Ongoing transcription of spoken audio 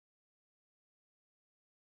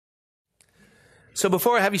So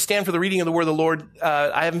before I have you stand for the reading of the word of the Lord,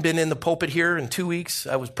 I haven't been in the pulpit here in 2 weeks.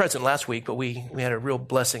 I was present last week, but we had a real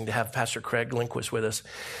blessing to have Pastor Craig Lindquist with us.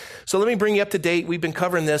 So let me bring you up to date. We've been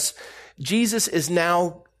covering this. Jesus is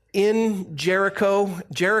now in Jericho.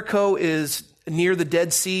 Jericho is near the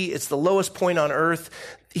Dead Sea. It's the lowest point on earth.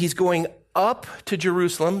 He's going up to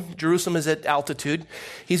Jerusalem. Jerusalem is at altitude.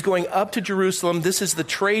 He's going up to Jerusalem. This is the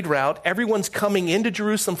trade route. Everyone's coming into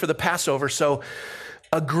Jerusalem for the Passover. So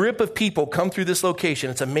a grip of people come through this location.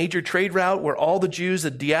 It's a major trade route where all the Jews,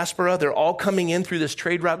 the diaspora, they're all coming in through this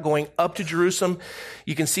trade route going up to Jerusalem.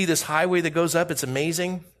 You can see this highway that goes up. It's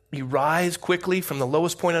amazing. You rise quickly from the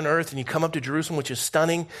lowest point on earth and you come up to Jerusalem, which is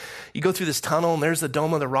stunning. You go through this tunnel and there's the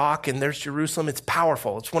Dome of the Rock and there's Jerusalem. It's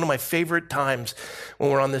powerful. It's one of my favorite times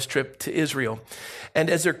when we're on this trip to Israel. And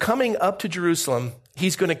as they're coming up to Jerusalem,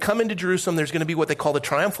 he's going to come into Jerusalem. There's going to be what they call the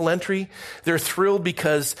triumphal entry. They're thrilled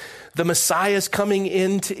because the Messiah is coming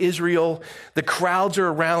into Israel. The crowds are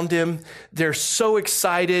around him. They're so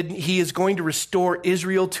excited. He is going to restore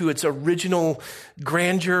Israel to its original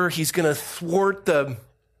grandeur. He's going to thwart the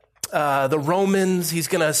Romans. He's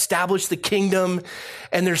going to establish the kingdom,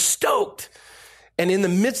 and they're stoked. And in the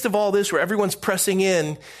midst of all this, where everyone's pressing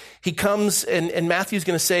in, he comes, and Matthew's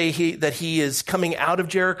going to say that he is coming out of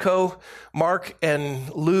Jericho. Mark and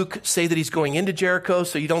Luke say that he's going into Jericho,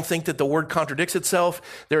 so you don't think that the word contradicts itself.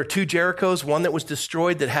 There are two Jerichos, one that was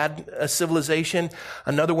destroyed that had a civilization,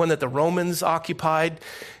 another one that the Romans occupied.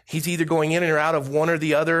 He's either going in or out of one or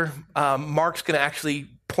the other. Mark's going to actually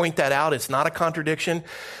point that out. It's not a contradiction.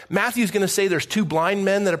 Matthew's going to say there's two blind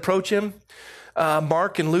men that approach him.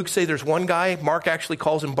 Mark and Luke say there's one guy. Mark actually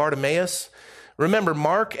calls him Bartimaeus. Remember,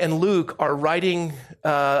 Mark and Luke are writing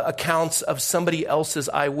accounts of somebody else's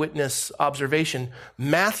eyewitness observation.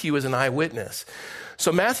 Matthew is an eyewitness.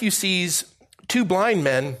 So Matthew sees two blind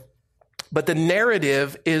men, but the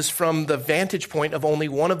narrative is from the vantage point of only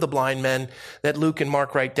one of the blind men that Luke and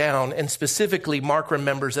Mark write down. And specifically, Mark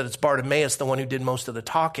remembers that it's Bartimaeus, the one who did most of the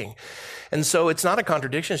talking. And so it's not a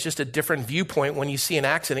contradiction. It's just a different viewpoint. When you see an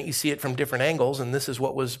accident, you see it from different angles. And this is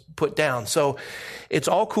what was put down. So it's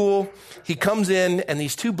all cool. He comes in and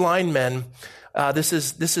these two blind men, this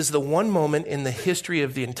is the one moment in the history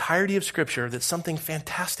of the entirety of Scripture that something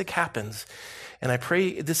fantastic happens. And I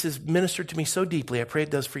pray this has ministered to me so deeply. I pray it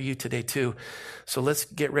does for you today too. So let's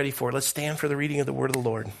get ready for it. Let's stand for the reading of the word of the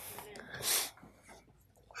Lord.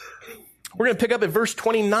 We're going to pick up at verse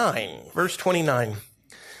 29. Verse 29.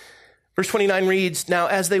 Verse 29 reads, "Now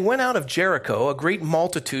as they went out of Jericho, a great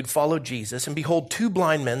multitude followed Jesus, and behold, two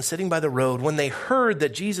blind men sitting by the road, when they heard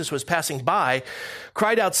that Jesus was passing by,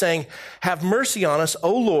 cried out, saying, 'Have mercy on us,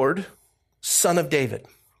 O Lord, Son of David.'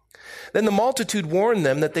 Then the multitude warned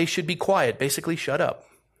them that they should be quiet," basically shut up.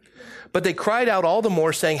 "But they cried out all the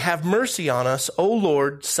more, saying, 'Have mercy on us, O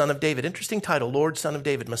Lord, Son of David.'" Interesting title, Lord, Son of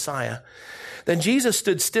David, Messiah. "Then Jesus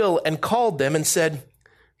stood still and called them and said,"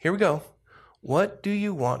 here we go, "What do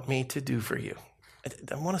you want me to do for you?"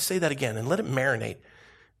 I want to say that again and let it marinate.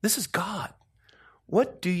 This is God.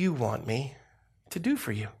 What do you want me to do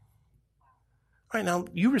for you? All right, now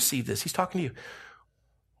you receive this. He's talking to you.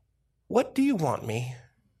 What do you want me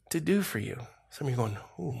to do for you? Some of you are going,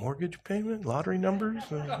 "Oh, mortgage payment, lottery numbers?"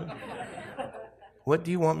 What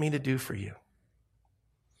do you want me to do for you?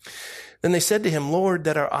 Then they said to him, "Lord,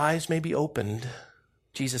 that our eyes may be opened."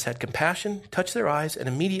 Jesus had compassion, touched their eyes, and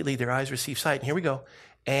immediately their eyes received sight. And here we go.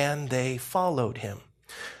 "And they followed him."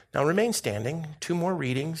 Now remain standing. Two more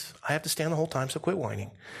readings. I have to stand the whole time, so quit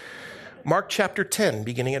whining. Mark chapter 10,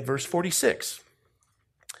 beginning at verse 46.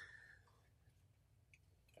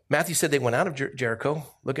 Matthew said they went out of Jericho.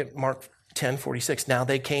 Look at Mark 10:46. "Now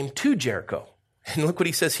they came to Jericho." And look what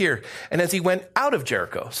he says here. "And as he went out of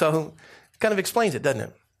Jericho." So it kind of explains it, doesn't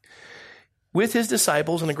it? "With his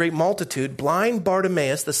disciples and a great multitude, blind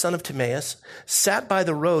Bartimaeus, the son of Timaeus, sat by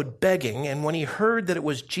the road begging. And when he heard that it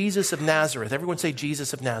was Jesus of Nazareth," everyone say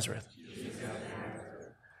Jesus of Nazareth.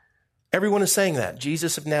 Everyone is saying that,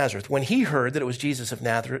 Jesus of Nazareth. "When he heard that it was Jesus of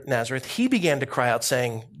Nazareth, he began to cry out,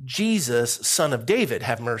 saying, 'Jesus, Son of David,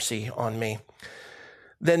 have mercy on me.'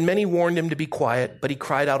 Then many warned him to be quiet, but he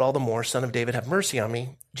cried out all the more, 'Son of David, have mercy on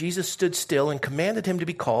me.' Jesus stood still and commanded him to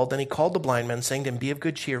be called. Then he called the blind man, saying to him, 'Be of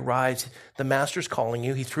good cheer, rise, the master's calling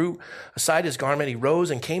you.' He threw aside his garment, he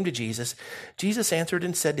rose and came to Jesus. Jesus answered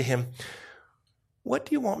and said to him, 'What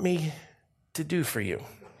do you want me to do for you?'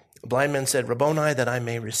 The blind man said, 'Rabboni, that I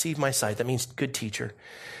may receive my sight.'" That means good teacher.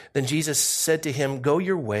 Then Jesus said to him, "Go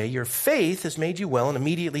your way, your faith has made you well." And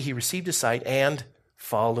immediately he received his sight and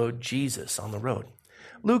followed Jesus on the road.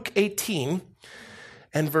 Luke 18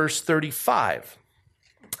 and verse 35.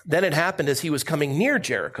 "Then it happened as he was coming near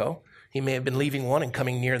Jericho," he may have been leaving one and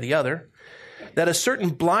coming near the other, that a certain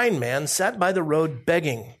blind man sat by the road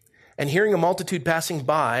begging. And hearing a multitude passing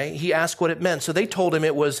by, he asked what it meant. So they told him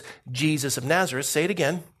it was Jesus of Nazareth. Say it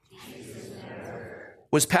again.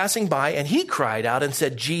 Was passing by, and he cried out and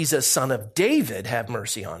said, Jesus, son of David, have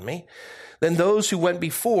mercy on me. Then those who went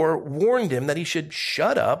before warned him that he should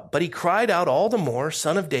shut up, but he cried out all the more,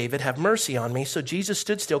 Son of David, have mercy on me. So Jesus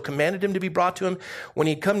stood still, commanded him to be brought to him. When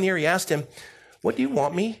he had come near, he asked him, what do you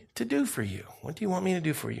want me to do for you? What do you want me to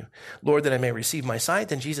do for you? Lord, that I may receive my sight.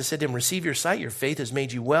 Then Jesus said to him, receive your sight. Your faith has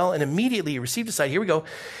made you well. And immediately he received his sight. Here we go.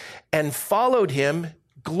 And followed him,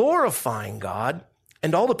 glorifying God.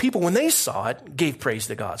 And all the people, when they saw it, gave praise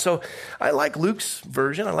to God. So I like Luke's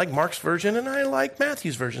version, I like Mark's version, and I like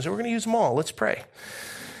Matthew's version. So we're going to use them all. Let's pray.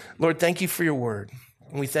 Lord, thank you for your word.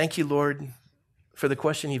 And we thank you, Lord, for the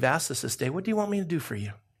question you've asked us this day. What do you want me to do for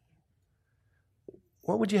you?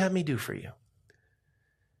 What would you have me do for you?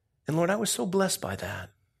 And Lord, I was so blessed by that.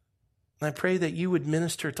 And I pray that you would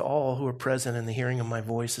minister to all who are present in the hearing of my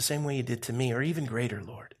voice the same way you did to me, or even greater,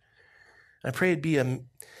 Lord. And I pray it'd be a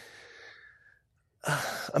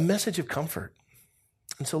message of comfort.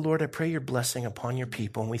 And so, Lord, I pray your blessing upon your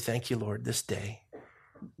people, and we thank you, Lord, this day.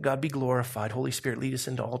 God be glorified. Holy Spirit, lead us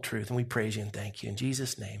into all truth, and we praise you and thank you. In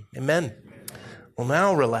Jesus' name, amen. Well,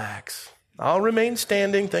 now relax. I'll remain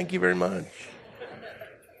standing. Thank you very much.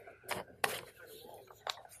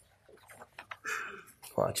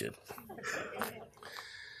 Watch it.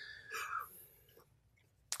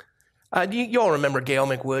 You all remember Gail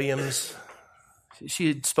McWilliams? She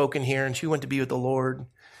had spoken here, and she went to be with the Lord.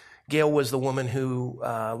 Gail was the woman who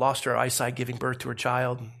lost her eyesight giving birth to her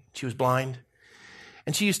child. She was blind.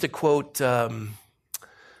 And she used to quote Helen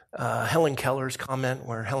Keller's comment,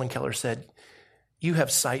 where Helen Keller said, you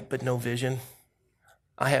have sight but no vision.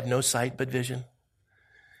 I have no sight but vision.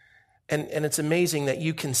 And it's amazing that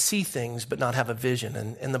you can see things but not have a vision.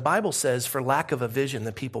 And the Bible says, for lack of a vision,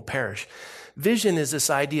 the people perish. Vision is this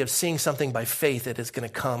idea of seeing something by faith that is going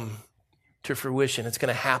to come to fruition. It's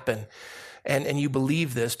going to happen. And you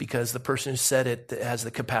believe this because the person who said it has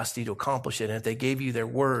the capacity to accomplish it. And if they gave you their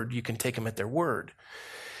word, you can take them at their word.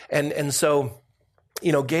 And so,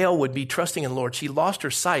 you know, Gail would be trusting in the Lord. She lost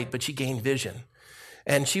her sight, but she gained vision.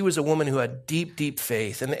 And she was a woman who had deep, deep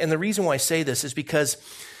faith. And the reason why I say this is because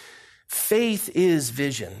faith is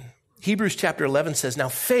vision. Hebrews chapter 11 says, now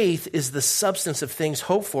faith is the substance of things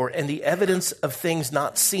hoped for and the evidence of things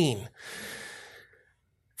not seen.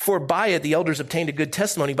 For by it the elders obtained a good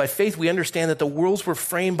testimony. By faith we understand that the worlds were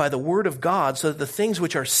framed by the word of God, so that the things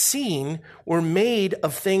which are seen were made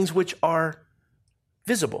of things which are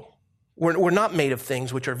visible. We're not made of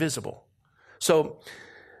things which are visible. So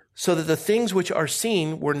that the things which are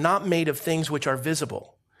seen were not made of things which are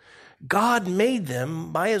visible. God made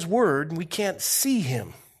them by his word, and we can't see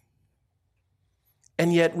him.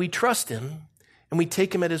 And yet we trust him, and we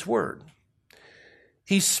take him at his word.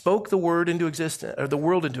 He spoke the word into existence, or the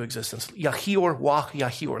world into existence. Yahior, wah,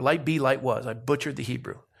 Yahior. Light be, light was. I butchered the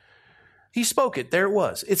Hebrew. He spoke it. There it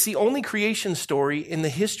was. It's the only creation story in the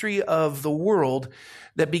history of the world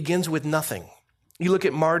that begins with nothing. You look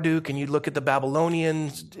at Marduk, and you look at the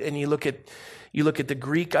Babylonians, and you look at the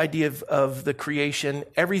Greek idea of the creation.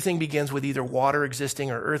 Everything begins with either water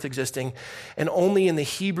existing or earth existing. And only in the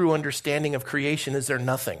Hebrew understanding of creation is there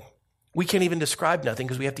nothing. We can't even describe nothing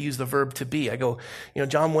because we have to use the verb to be. I go,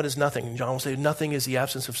 John, what is nothing? And John will say, nothing is the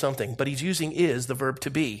absence of something. But he's using is, the verb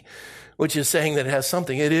to be, which is saying that it has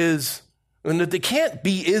something. It is. And it can't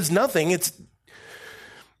be is nothing. It's,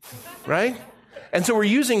 right? And so we're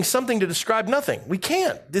using something to describe nothing. We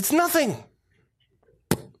can't. It's nothing.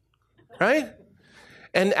 Right?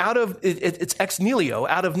 And out of, it's ex nihilo,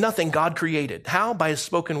 out of nothing, God created. How? By his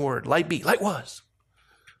spoken word. Light be, light was.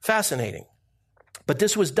 Fascinating. But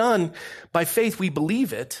this was done by faith. We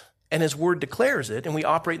believe it, and his word declares it, and we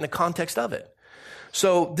operate in the context of it.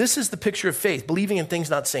 So this is the picture of faith, believing in things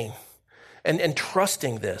not seen, and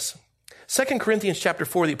trusting this. 2 Corinthians chapter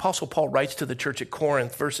 4, the Apostle Paul writes to the church at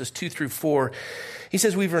Corinth, verses 2-4. He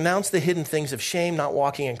says, we've renounced the hidden things of shame, not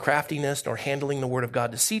walking in craftiness, nor handling the word of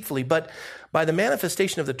God deceitfully, but by the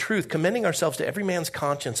manifestation of the truth, commending ourselves to every man's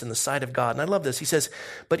conscience in the sight of God. And I love this. He says,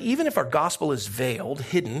 but even if our gospel is veiled,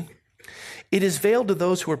 hidden, it is veiled to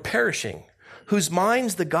those who are perishing, whose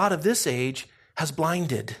minds the God of this age has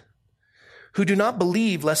blinded, who do not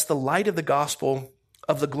believe lest the light of the gospel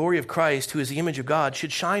of the glory of Christ, who is the image of God,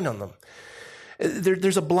 should shine on them.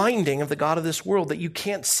 There's a blinding of the God of this world that you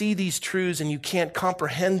can't see these truths and you can't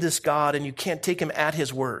comprehend this God and you can't take him at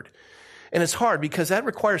his word. And it's hard because that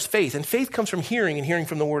requires faith, and faith comes from hearing and hearing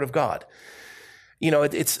from the word of God.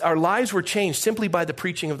 It's our lives were changed simply by the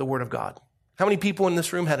preaching of the word of God. How many people in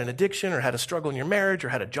this room had an addiction or had a struggle in your marriage or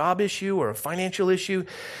had a job issue or a financial issue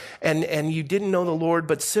and you didn't know the Lord,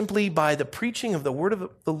 but simply by the preaching of the word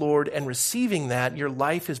of the Lord and receiving that, your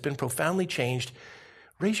life has been profoundly changed?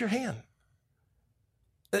 Raise your hand.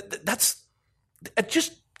 That's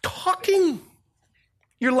just talking.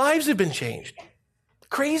 Your lives have been changed.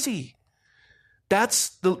 Crazy. That's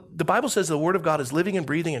the Bible says the word of God is living and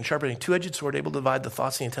breathing and sharpening, two-edged sword, able to divide the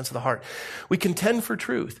thoughts and the intents of the heart. We contend for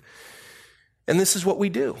truth. And this is what we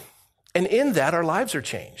do. And in that, our lives are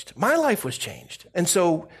changed. My life was changed. And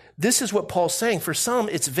so this is what Paul's saying. For some,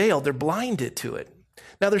 it's veiled. They're blinded to it.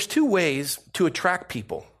 Now, there's two ways to attract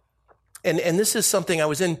people. And this is something, I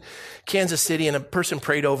was in Kansas City and a person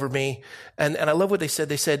prayed over me. And I love what they said.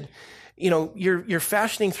 They said, you know, you're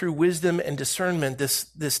fashioning through wisdom and discernment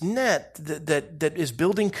this net that is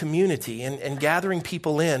building community and gathering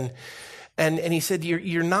people in. And he said,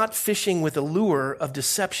 you're not fishing with a lure of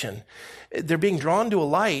deception. They're being drawn to a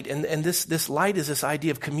light, and this light is this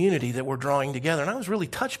idea of community that we're drawing together. And I was really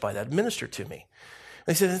touched by that. It ministered to me.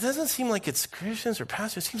 And he said, it doesn't seem like it's Christians or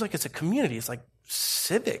pastors. It seems like it's a community. It's like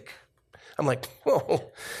civic. I'm like, whoa,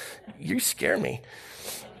 you scare me.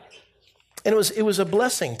 And it was a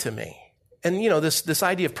blessing to me. And, you know, this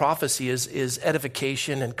idea of prophecy is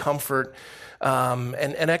edification and comfort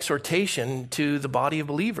and exhortation to the body of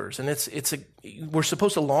believers. And we're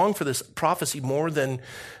supposed to long for this prophecy more than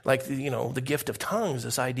like, you know, the gift of tongues,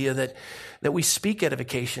 this idea that we speak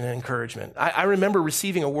edification and encouragement. I remember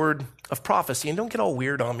receiving a word of prophecy, and don't get all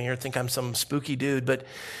weird on me or think I'm some spooky dude, but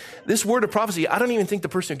this word of prophecy, I don't even think the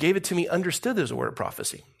person who gave it to me understood there's a word of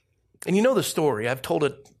prophecy. And you know the story. I've told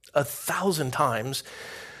it 1,000 times.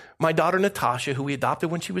 My daughter, Natasha, who we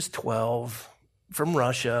adopted when she was 12 from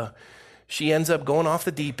Russia, she ends up going off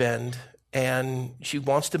the deep end and she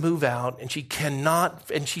wants to move out and she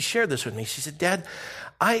cannot, and she shared this with me. She said, Dad,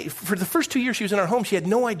 for the first 2 years she was in our home, she had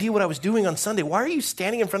no idea what I was doing on Sunday. Why are you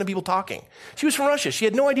standing in front of people talking? She was from Russia. She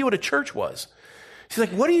had no idea what a church was. She's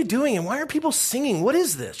like, what are you doing? And why are people singing? What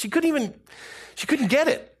is this? She couldn't get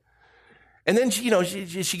it. And then,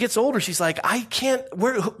 she gets older. She's like,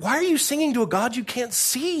 why are you singing to a God you can't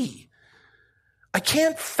see? I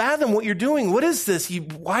can't fathom what you're doing. What is this?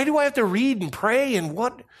 Why do I have to read and pray and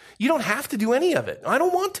what? You don't have to do any of it. I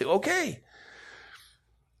don't want to. Okay.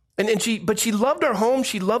 But she loved our home.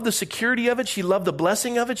 She loved the security of it. She loved the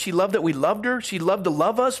blessing of it. She loved that we loved her. She loved to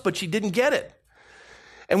love us, but she didn't get it.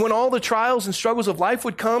 And when all the trials and struggles of life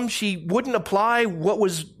would come, she wouldn't apply what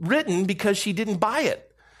was written because she didn't buy it.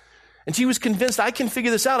 And she was convinced, I can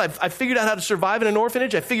figure this out. I figured out how to survive in an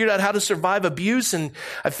orphanage. I figured out how to survive abuse, and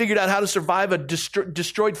I figured out how to survive a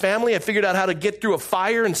destroyed family. I figured out how to get through a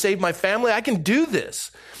fire and save my family. I can do this.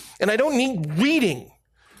 And I don't need reading.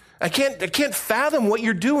 I can't fathom what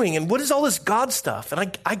you're doing. And what is all this God stuff?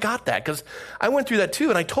 And I got that because I went through that too.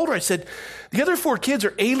 And I told her, I said, the other 4 kids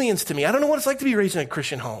are aliens to me. I don't know what it's like to be raised in a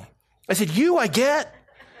Christian home. I said, I get.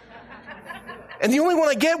 And the only one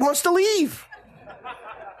I get wants to leave.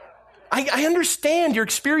 I understand you're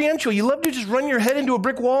experiential. You love to just run your head into a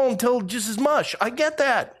brick wall until just as mush. I get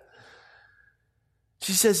that.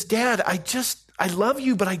 She says, Dad, I love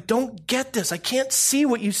you, but I don't get this. I can't see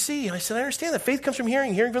what you see. And I said, I understand that. Faith comes from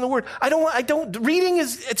hearing from the word. Reading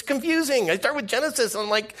it's confusing. I start with Genesis and I'm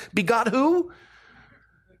like, begot who?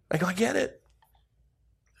 I go, I get it.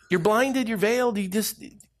 You're blinded, you're veiled.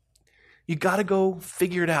 You got to go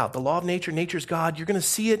figure it out. The law of nature, nature's God. You're going to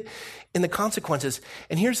see it in the consequences.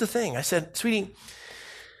 And here's the thing. I said, sweetie,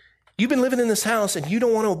 you've been living in this house and you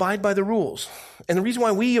don't want to abide by the rules. And the reason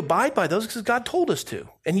why we abide by those is because God told us to.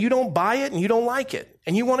 And you don't buy it and you don't like it.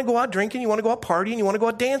 And you want to go out drinking, you want to go out partying, you want to go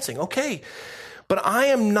out dancing. Okay. But I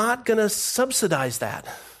am not going to subsidize that.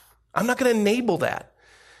 I'm not going to enable that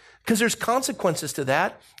because there's consequences to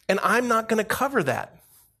that. And I'm not going to cover that.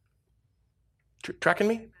 Tracking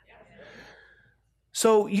me?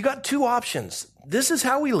 So you got 2 options. This is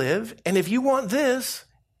how we live. And if you want this,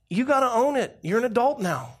 you got to own it. You're an adult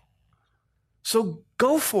now. So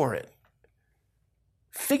go for it.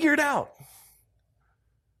 Figure it out.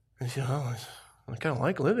 And she said, I kind of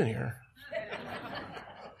like living here.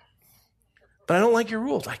 But I don't like your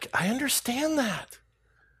rules. I understand that.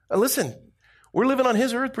 Listen, we're living on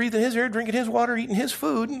his earth, breathing his air, drinking his water, eating his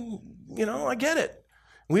food. And, I get it.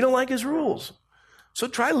 We don't like his rules. So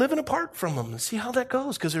try living apart from him and see how that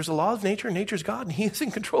goes, because there's a law of nature and nature's God, and he is in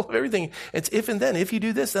control of everything. It's if and then. If you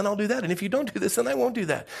do this, then I'll do that. And if you don't do this, then I won't do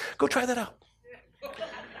that. Go try that out.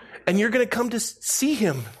 And you're going to come to see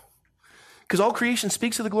him, because all creation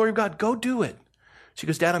speaks of the glory of God. Go do it. She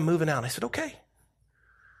goes, Dad, I'm moving out. I said, okay.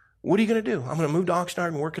 What are you going to do? I'm going to move to Oxnard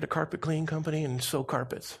and work at a carpet cleaning company and sew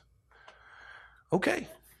carpets. Okay.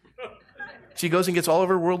 She goes and gets all of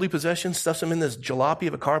her worldly possessions, stuffs them in this jalopy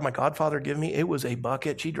of a car my godfather gave me. It was a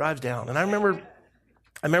bucket. She drives down. And I remember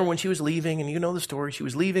when she was leaving, and you know the story, she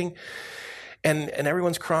was leaving, and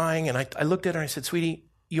everyone's crying. And I looked at her and I said, sweetie,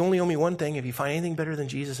 you only owe me one thing. If you find anything better than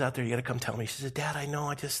Jesus out there, you got to come tell me. She said, Dad, I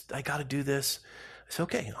know. I got to do this. I said,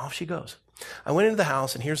 okay. And off she goes. I went into the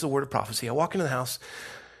house, and here's the word of prophecy. I walk into the house,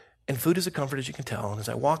 and food is a comfort, as you can tell. And as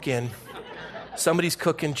I walk in, somebody's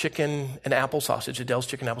cooking chicken and apple sausage, Adele's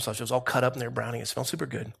chicken and apple sausage. It was all cut up and they're browning. It smells super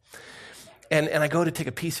good. And I go to take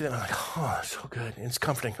a piece of it, and I'm like, oh, it's so good. And it's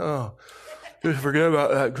comforting. Oh, just forget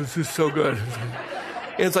about that because it's so good.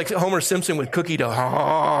 And it's like Homer Simpson with cookie dough.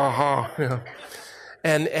 Yeah.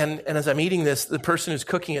 And as I'm eating this, the person who's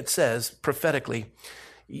cooking it says prophetically,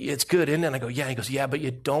 it's good, isn't it? And I go, yeah. He goes, yeah, but you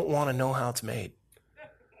don't want to know how it's made.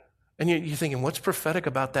 And you're thinking, what's prophetic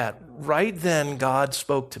about that? Right then, God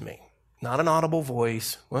spoke to me. Not an audible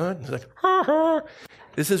voice. What? He's like, ha, ha.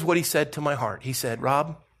 This is what he said to my heart. He said,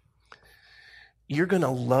 Rob, you're going to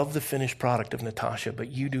love the finished product of Natasha, but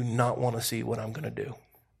you do not want to see what I'm going to do.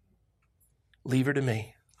 Leave her to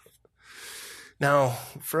me. Now,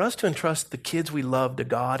 for us to entrust the kids we love to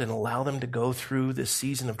God and allow them to go through this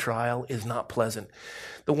season of trial is not pleasant.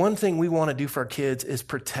 The one thing we want to do for our kids is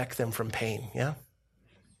protect them from pain, yeah?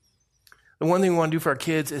 The one thing we want to do for our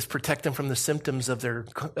kids is protect them from the symptoms of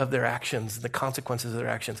their actions, the consequences of their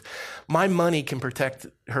actions. My money can protect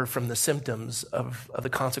her from the symptoms of the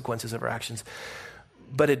consequences of her actions,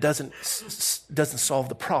 but it doesn't solve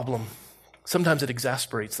the problem. Sometimes it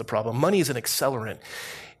exasperates the problem. Money is an accelerant.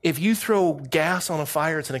 If you throw gas on a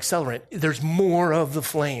fire, it's an accelerant. There's more of the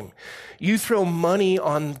flame. You throw money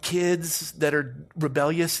on kids that are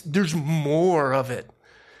rebellious, there's more of it.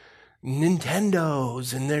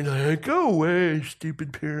 Nintendos, and they're like, go away,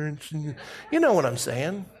 stupid parents. And you know what I'm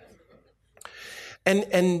saying.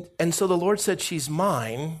 And so the Lord said, she's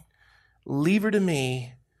mine. Leave her to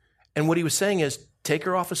me. And what he was saying is, take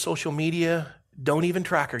her off of social media. Don't even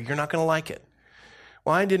track her. You're not going to like it.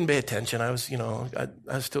 Well, I didn't pay attention. I was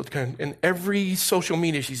still kind of, in every social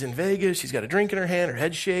media, she's in Vegas. She's got a drink in her hand, her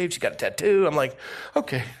head shaved. She's got a tattoo. I'm like,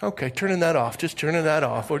 okay, turning that off. Just turning that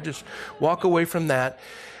off, or just walk away from that.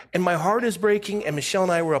 And my heart is breaking, and Michelle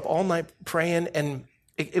and I were up all night praying, and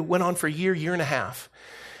it went on for a year and a half.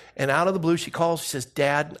 And out of the blue, she calls, she says,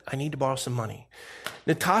 Dad, I need to borrow some money.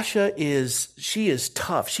 Natasha she is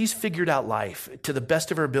tough. She's figured out life to the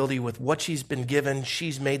best of her ability with what she's been given.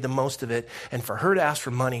 She's made the most of it. And for her to ask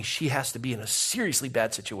for money, she has to be in a seriously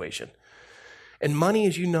bad situation. And money,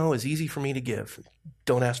 as you know, is easy for me to give.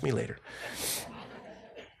 Don't ask me later.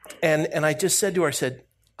 And I just said to her,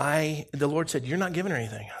 the Lord said, you're not giving her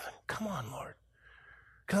anything. I said, come on, Lord.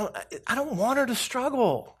 Come on. I don't want her to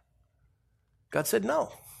struggle. God said,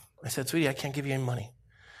 no. I said, sweetie, I can't give you any money.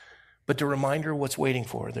 But to remind her what's waiting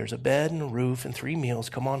for her, there's a bed and a roof and 3 meals.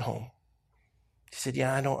 Come on home. She said,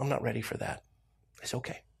 yeah, I'm not ready for that. I said,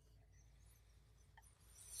 okay.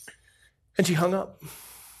 And she hung up.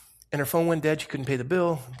 And her phone went dead. She couldn't pay the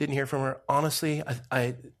bill. Didn't hear from her. Honestly,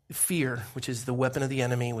 fear, which is the weapon of the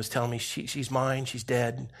enemy, was telling me she's mine. She's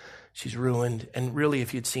dead. She's ruined. And really,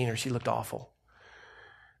 if you'd seen her, she looked awful.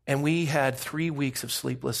 And we had 3 weeks of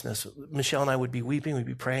sleeplessness. Michelle and I would be weeping. We'd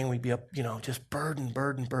be praying. We'd be up, just burden.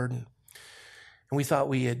 And we thought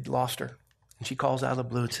we had lost her. And she calls out of the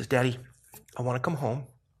blue and says, Daddy, I want to come home.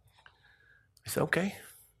 I said, okay.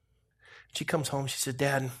 She comes home. She said,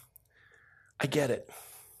 Dad, I get it.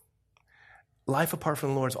 Life apart from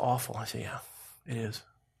the Lord is awful. I said, yeah, it is.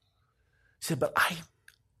 She said, but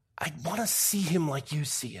I want to see him like you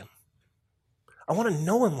see him. I want to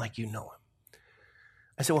know him like you know him.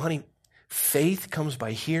 I said, well, honey, faith comes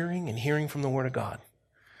by hearing, and hearing from the word of God.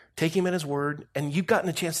 Take him at his word, and you've gotten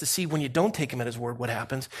a chance to see when you don't take him at his word what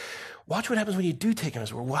happens. Watch what happens when you do take him at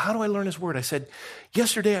his word. Well, how do I learn his word? I said,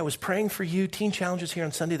 yesterday I was praying for you. Teen Challenges here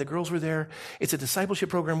on Sunday. The girls were there. It's a discipleship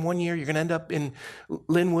program 1 year. You're going to end up in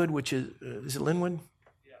Linwood, which is it Linwood?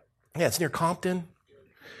 Yeah, it's near Compton.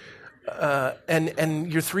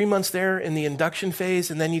 And you're 3 months there in the induction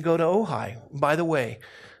phase, and then you go to Ojai. By the way,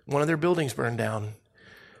 one of their buildings burned down.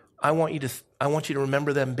 I want you to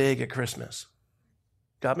remember them big at Christmas.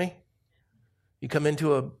 Got me? You come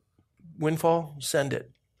into a windfall, send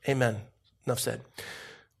it. Amen. Enough said.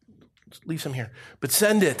 Leave some here, but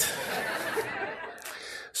send it.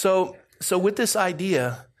 So with this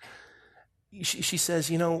idea, she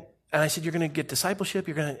says, and I said, you're going to get discipleship.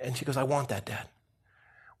 And she goes, I want that, Dad.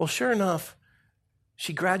 Well, sure enough,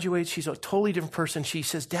 she graduates. She's a totally different person. She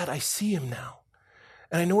says, Dad, I see him now.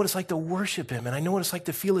 And I know what it's like to worship him. And I know what it's like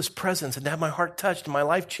to feel his presence and to have my heart touched and my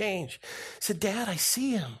life changed. I said, Dad, I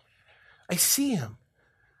see him. I see him.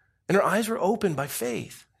 And her eyes were opened by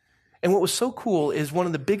faith. And what was so cool is one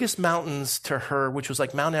of the biggest mountains to her, which was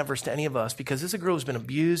like Mount Everest to any of us, because this is a girl who's been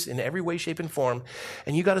abused in every way, shape, and form.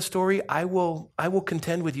 And you got a story, I will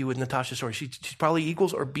contend with you with Natasha's story. She probably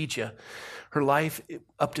equals or beats you. Her life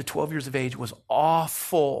up to 12 years of age was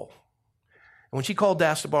awful. And when she called to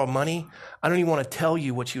ask to borrow money, I don't even want to tell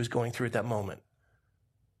you what she was going through at that moment.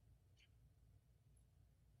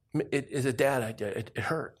 As a dad, it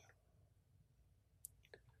hurt.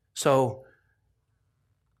 So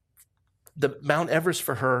the Mount Everest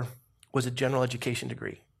for her was a general education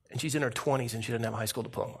degree. And she's in her 20s and she doesn't have a high school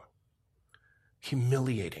diploma.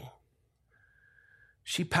 Humiliating.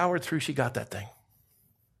 She powered through, she got that thing.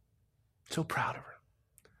 So proud of her.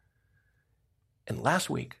 And last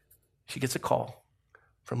week, she gets a call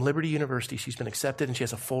from Liberty University. She's been accepted and she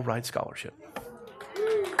has a full ride scholarship.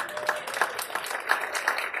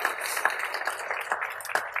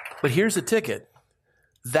 But here's the ticket.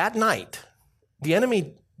 That night, the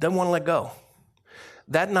enemy doesn't want to let go.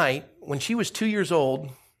 That night, when she was 2 years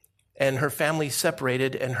old and her family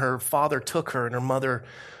separated and her father took her and her mother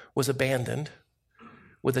was abandoned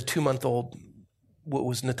with a 2-month-old, what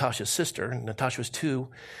was Natasha's sister. Natasha was 2.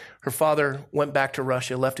 Her father went back to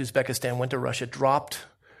Russia, left Uzbekistan, went to Russia, dropped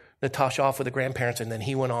Natasha off with the grandparents, and then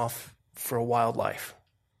he went off for a wild life.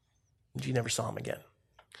 She never saw him again.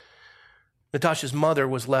 Natasha's mother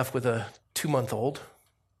was left with a 2-month-old.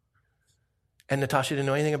 And Natasha didn't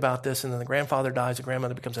know anything about this. And then the grandfather dies. The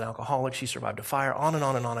grandmother becomes an alcoholic. She survived a fire. On and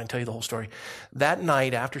on and on. I can tell you the whole story. That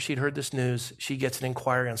night, after she'd heard this news, she gets an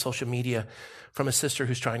inquiry on social media from a sister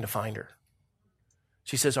who's trying to find her.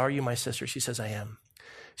 She says, "Are you my sister?" She says, "I am."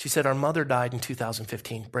 She said, "Our mother died in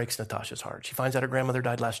 2015. Breaks Natasha's heart. She finds out her grandmother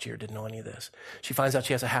died last year. Didn't know any of this. She finds out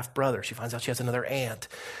she has a half brother. She finds out she has another aunt.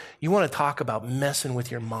 You want to talk about messing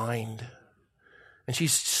with your mind?" And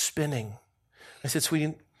she's spinning. I said,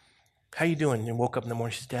 "Sweetie, how you doing?" And woke up in the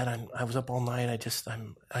morning. She said, "Dad, I was up all night.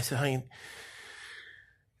 I said, honey,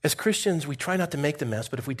 as Christians, we try not to make the mess,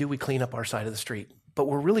 but if we do, we clean up our side of the street. But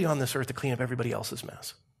we're really on this earth to clean up everybody else's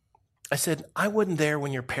mess." I said, "I wasn't there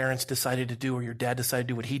when your parents decided to do, or your dad decided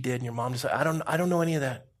to do what he did, and your mom decided. I don't know any of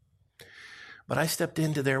that. But I stepped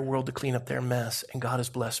into their world to clean up their mess, and God has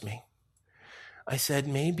blessed me." I said,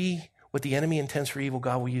 "Maybe what the enemy intends for evil,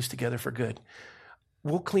 God will use together for good.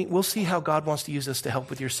 We'll see how God wants to use us to help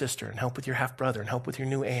with your sister and help with your half-brother and help with your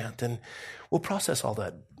new aunt. And we'll process all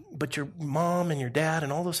that. But your mom and your dad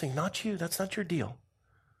and all those things, not you. That's not your deal.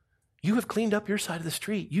 You have cleaned up your side of the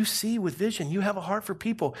street. You see with vision. You have a heart for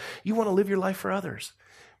people. You want to live your life for others.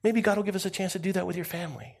 Maybe God will give us a chance to do that with your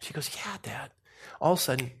family." She goes, "Yeah, Dad." All of a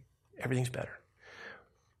sudden, everything's better.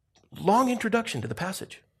 Long introduction to the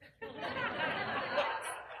passage.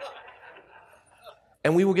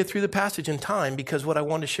 And we will get through the passage in time, because what I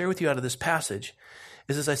want to share with you out of this passage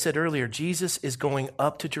is, as I said earlier, Jesus is going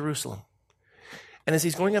up to Jerusalem. And as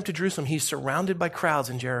he's going up to Jerusalem, he's surrounded by crowds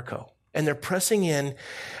in Jericho. And they're pressing in,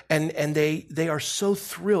 and they are so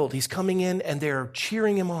thrilled. He's coming in, and they're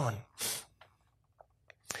cheering him on.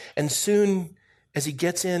 And soon, as he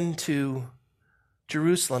gets into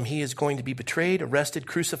Jerusalem, he is going to be betrayed, arrested,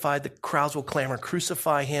 crucified. The crowds will clamor,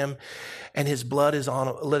 "Crucify him," and his blood is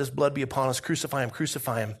on. "Let his blood be upon us. Crucify him,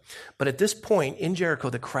 crucify him." But at this point in Jericho,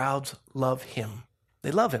 the crowds love him.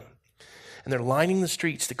 They love him, and they're lining the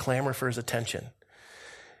streets to clamor for his attention.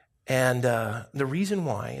 And the reason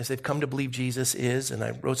why is they've come to believe Jesus is, and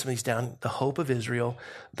I wrote some of these down, the hope of Israel,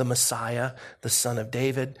 the Messiah, the Son of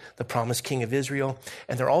David, the promised King of Israel.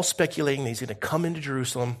 And they're all speculating that he's going to come into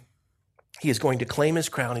Jerusalem. He is going to claim his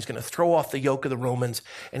crown. He's going to throw off the yoke of the Romans,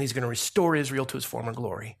 and he's going to restore Israel to its former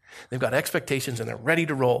glory. They've got expectations, and they're ready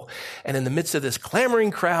to roll. And in the midst of this clamoring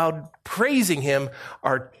crowd praising him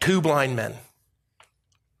are 2 blind men.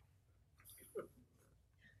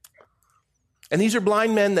 And these are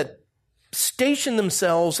blind men that station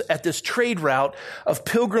themselves at this trade route of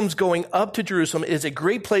pilgrims going up to Jerusalem. It is a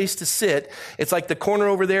great place to sit. It's like the corner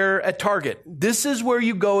over there at Target. This is where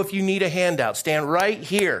you go if you need a handout. Stand right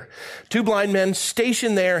here. 2 blind men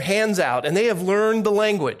stationed there, hands out, and they have learned the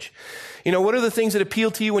language. You know, what are the things that appeal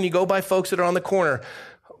to you when you go by folks that are on the corner?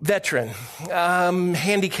 Veteran,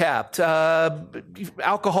 handicapped,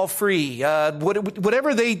 alcohol-free,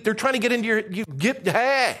 whatever they're trying to get into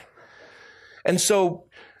hey. And so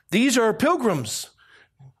these are pilgrims.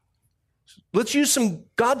 Let's use some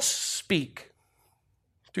God speak.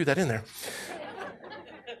 Threw that in there.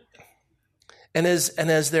 And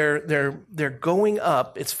as they're going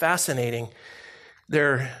up, it's fascinating.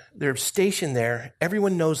 They're stationed there.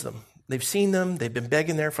 Everyone knows them. They've seen them. They've been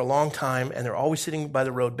begging there for a long time, and they're always sitting by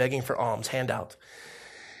the road begging for alms, handouts.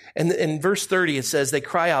 And in verse 30, it says, they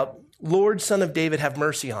cry out, "Lord, Son of David, have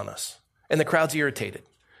mercy on us." And the crowd's irritated.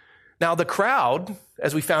 Now the crowd,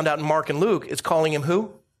 as we found out in Mark and Luke, is calling him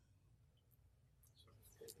who?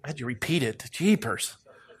 I had you repeat it. Jeepers.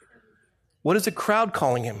 What is the crowd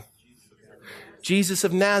calling him? Jesus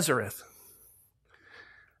of Nazareth.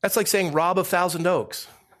 That's like saying Rob of Thousand Oaks.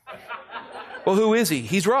 Well, who is he?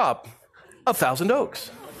 He's Rob of Thousand Oaks.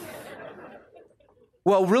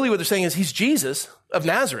 Well, really what they're saying is he's Jesus of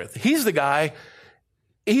Nazareth. He's the guy,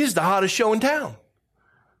 he's the hottest show in town.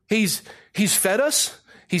 He's fed us,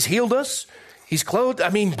 he's healed us, he's clothed. I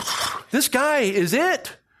mean, this guy is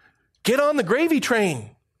it. Get on the gravy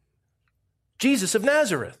train. Jesus of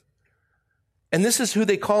Nazareth. And this is who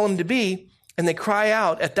they call him to be. And they cry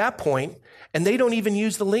out at that point, and they don't even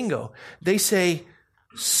use the lingo. They say,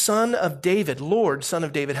 Son of David, Lord, Son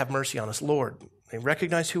of David, have mercy on us, Lord. They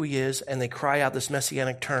recognize who he is, and they cry out this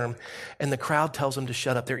messianic term, and the crowd tells them to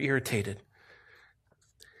shut up. They're irritated.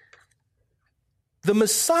 The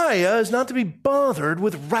Messiah is not to be bothered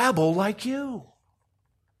with rabble like you.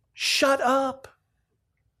 Shut up.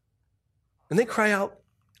 And they cry out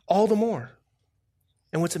all the more.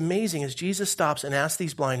 And what's amazing is Jesus stops and asks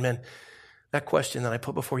these blind men that question that I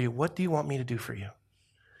put before you. What do you want me to do for you?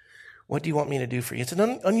 What do you want me to do for you? It's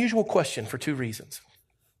an unusual question for two reasons.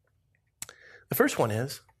 The first one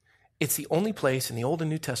is, it's the only place in the Old and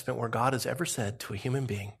New Testament where God has ever said to a human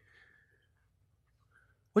being,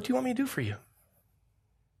 what do you want me to do for you?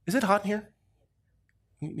 Is it hot in here?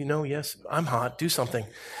 You know, yes, I'm hot. Do something.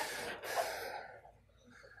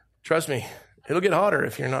 Trust me, it'll get hotter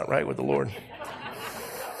if you're not right with the Lord.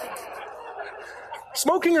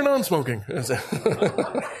 Smoking or non-smoking?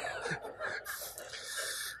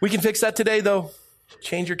 We can fix that today, though.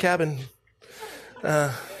 Change your cabin.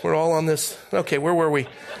 We're all on this. Okay, where were we?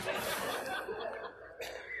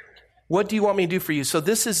 What do you want me to do for you? So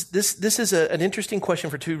this is an interesting question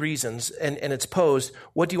for two reasons, and it's posed.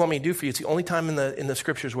 What do you want me to do for you? It's the only time in the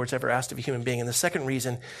scriptures where it's ever asked of a human being. And the second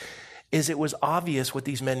reason is it was obvious what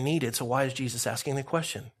these men needed. So why is Jesus asking the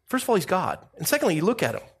question? First of all, he's God, and secondly, you look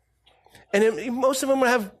at him. And most of them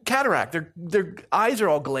have cataract. Their eyes are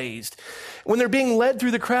all glazed. When they're being led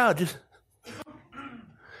through the crowd,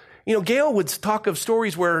 Gail would talk of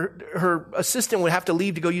stories where her assistant would have to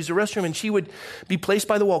leave to go use the restroom, and she would be placed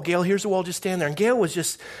by the wall. Gail, here's the wall, just stand there. And Gail was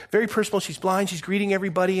just very personal. She's blind. She's greeting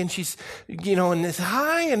everybody, and she's, and it's,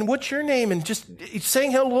 hi, and what's your name? And just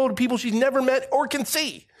saying hello to people she's never met or can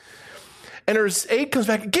see. And her aide comes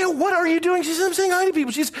back, Gail, what are you doing? She says, I'm saying hi to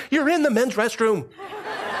people. She says, you're in the men's restroom.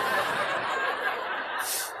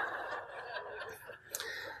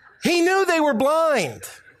 He knew they were blind.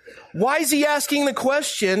 Why is he asking the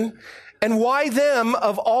question? And why them,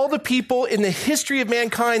 of all the people in the history of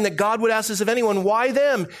mankind that God would ask this of anyone, why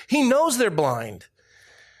them? He knows they're blind.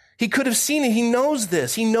 He could have seen it. He knows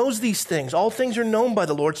this. He knows these things. All things are known by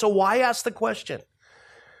the Lord. So why ask the question?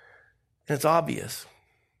 And it's obvious.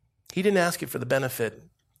 He didn't ask it for the benefit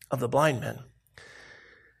of the blind men.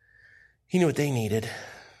 He knew what they needed.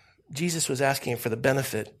 Jesus was asking it for the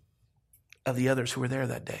benefit of the others who were there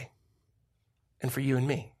that day, and for you and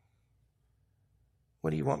me. What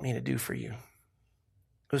do you want me to do for you?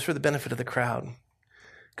 It was for the benefit of the crowd,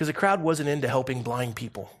 because the crowd wasn't into helping blind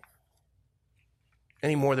people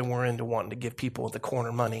any more than we're into wanting to give people at the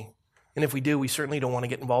corner money. And if we do, we certainly don't want to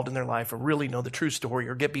get involved in their life or really know the true story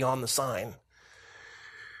or get beyond the sign.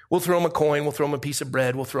 We'll throw them a coin, we'll throw them a piece of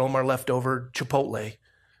bread, we'll throw them our leftover Chipotle.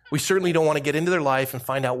 We certainly don't want to get into their life and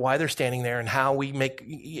find out why they're standing there and how we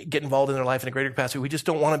get involved in their life in a greater capacity. We just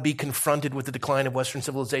don't want to be confronted with the decline of Western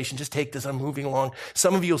civilization. Just take this, I'm moving along.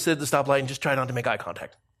 Some of you will sit at the stoplight and just try not to make eye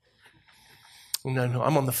contact. No,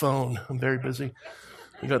 I'm on the phone. I'm very busy.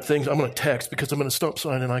 I got things, I'm going to text because I'm in a stop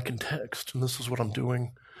sign and I can text, and this is what I'm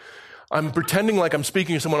doing. I'm pretending like I'm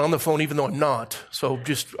speaking to someone on the phone even though I'm not. So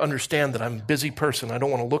just understand that I'm a busy person. I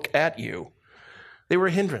don't want to look at you. They were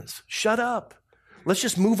a hindrance. Shut up. Let's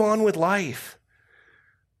just move on with life.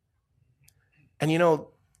 And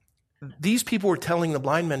these people were telling the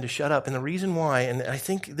blind men to shut up. And the reason why, and I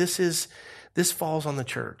think this falls on the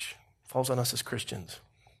church, falls on us as Christians.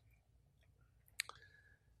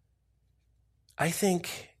 I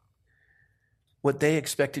think what they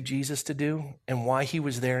expected Jesus to do and why he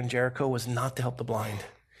was there in Jericho was not to help the blind.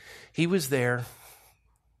 He was there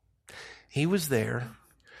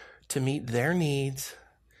to meet their needs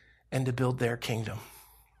and to build their kingdom.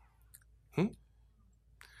 Come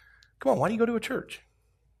on, why do you go to a church?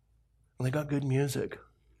 Well, they got good music.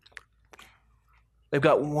 They've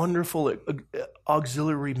got wonderful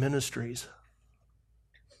auxiliary ministries.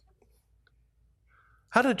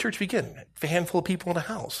 How did a church begin? A handful of people in a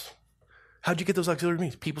house. How'd you get those auxiliary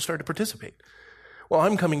ministries? People started to participate. Well,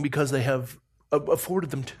 I'm coming because they have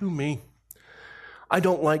afforded them to me. I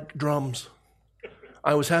don't like drums.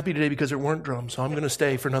 I was happy today because there weren't drums, so I'm going to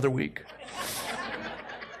stay for another week.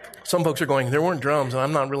 Some folks are going, there weren't drums, and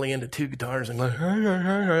I'm not really into two guitars, and like,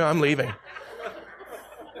 I'm leaving.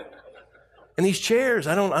 And these chairs,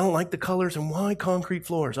 I don't like the colors, and why concrete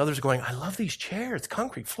floors? Others are going, I love these chairs,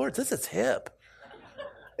 concrete floors, this is hip.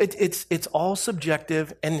 It's all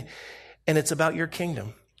subjective, and it's about your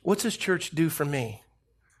kingdom. What's this church do for me?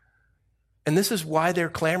 And this is why they're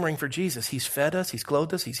clamoring for Jesus. He's fed us, he's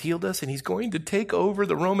clothed us, he's healed us, and he's going to take over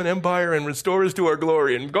the Roman Empire and restore us to our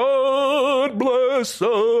glory. And God bless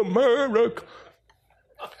America.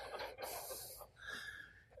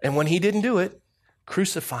 And when he didn't do it,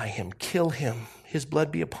 crucify him, kill him, his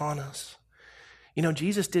blood be upon us. You know,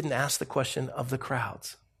 Jesus didn't ask the question of the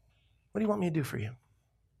crowds. What do you want me to do for you?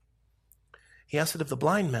 He asked it of the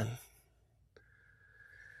blind men.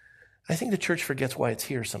 I think the church forgets why it's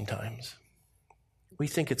here sometimes. We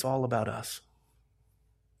think it's all about us.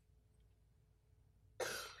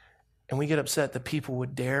 And we get upset that people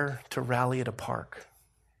would dare to rally at a park.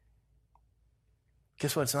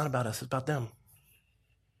 Guess what? It's not about us. It's about them.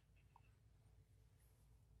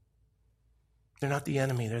 They're not the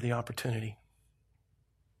enemy. They're the opportunity.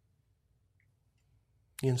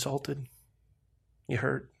 You insulted. You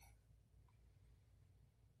hurt.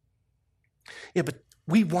 Yeah, but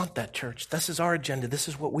we want that, church. This is our agenda. This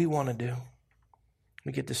is what we want to do.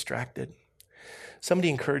 We get distracted. Somebody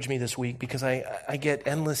encouraged me this week because I get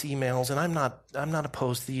endless emails, and I'm not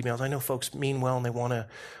opposed to the emails. I know folks mean well and they want to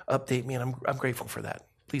update me, and I'm grateful for that.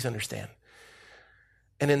 Please understand.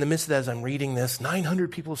 And in the midst of that, as I'm reading this,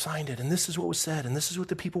 900 people signed it, and this is what was said, and this is what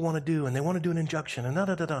the people want to do, and they want to do an injunction, and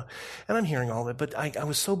da-da-da-da. And I'm hearing all of it, but I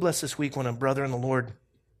was so blessed this week when a brother in the Lord,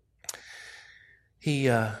 he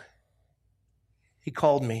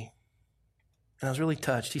called me, and I was really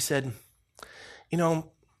touched. He said, you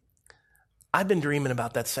know, I've been dreaming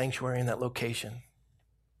about that sanctuary and that location.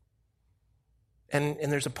 And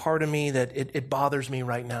there's a part of me that it bothers me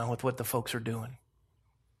right now with what the folks are doing.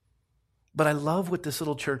 But I love what this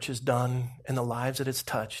little church has done and the lives that it's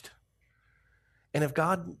touched. And if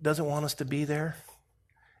God doesn't want us to be there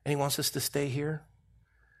and he wants us to stay here,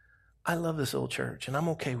 I love this little church and I'm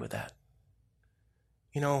okay with that.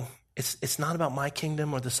 You know, it's not about my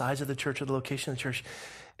kingdom or the size of the church or the location of the church.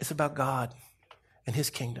 It's about God and his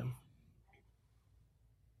kingdom.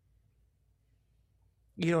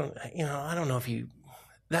 I don't know if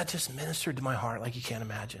that just ministered to my heart like you can't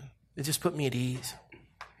imagine. It just put me at ease.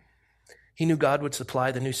 He knew God would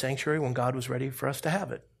supply the new sanctuary when God was ready for us to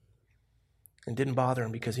have it. And didn't bother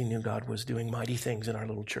him because he knew God was doing mighty things in our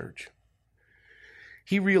little church.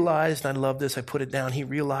 He realized, and I love this, I put it down, he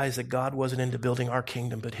realized that God wasn't into building our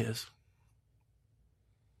kingdom but his.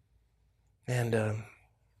 And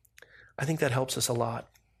I think that helps us a lot.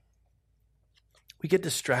 We get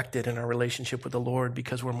distracted in our relationship with the Lord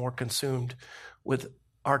because we're more consumed with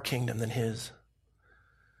our kingdom than his.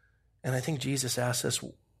 And I think Jesus asks us,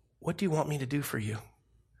 what do you want me to do for you?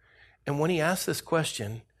 And when he asks this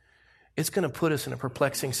question, it's going to put us in a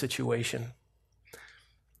perplexing situation.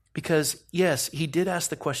 Because, yes, he did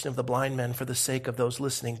ask the question of the blind men for the sake of those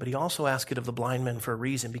listening, but he also asked it of the blind men for a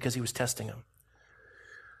reason, because he was testing them.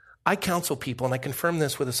 I counsel people, and I confirmed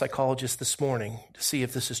this with a psychologist this morning to see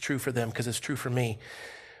if this is true for them, because it's true for me.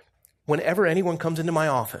 Whenever anyone comes into my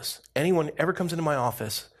office, and they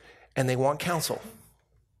want counsel,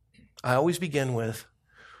 I always begin with,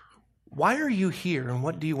 why are you here, and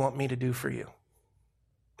what do you want me to do for you?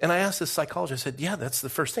 And I asked this psychologist, I said, yeah, that's the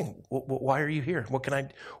first thing. Why are you here?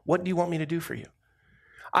 What do you want me to do for you?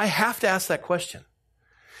 I have to ask that question.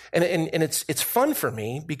 And it's fun for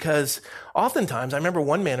me because oftentimes, I remember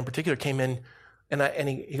one man in particular came in and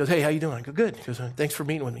he goes, hey, how you doing? I go, good. He goes, thanks for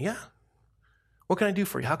meeting with me. Yeah. What can I do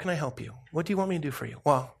for you? How can I help you? What do you want me to do for you?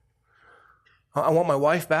 Well, I want my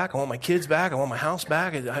wife back. I want my kids back. I want my house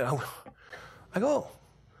back. I go,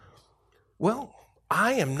 well,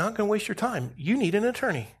 I am not going to waste your time. You need an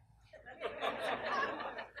attorney.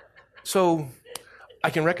 So I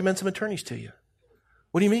can recommend some attorneys to you.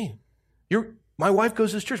 What do you mean? My wife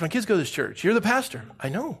goes to this church. My kids go to this church. You're the pastor. I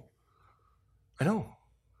know.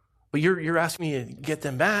 But you're asking me to get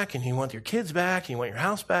them back, and you want your kids back, and you want your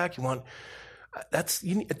house back. You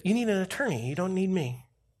need an attorney. You don't need me.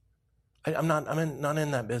 I'm not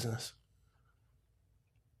in that business.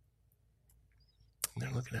 And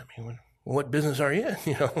they're looking at me. Well, what business are you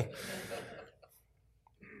in?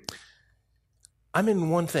 I'm in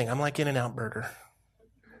one thing. I'm like In-N-Out Burger.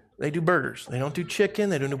 They do burgers. They don't do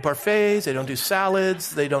chicken. They don't do parfaits. They don't do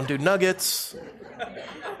salads. They don't do nuggets.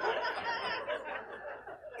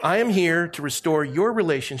 I am here to restore your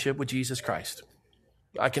relationship with Jesus Christ.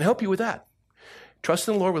 I can help you with that. Trust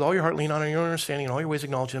in the Lord with all your heart, lean on your own understanding, in all your ways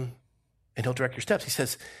acknowledge him, and he'll direct your steps. He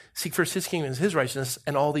says, seek first his kingdom and his righteousness,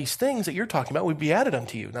 and all these things that you're talking about will be added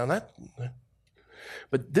unto you.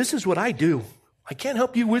 But this is what I do. I can't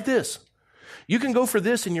help you with this. You can go for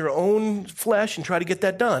this in your own flesh and try to get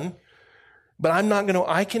that done, but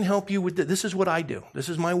I can help you with this. This is what I do. This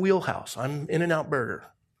is my wheelhouse. I'm In-N-Out Burger.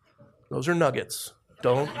 Those are nuggets.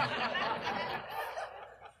 Don't.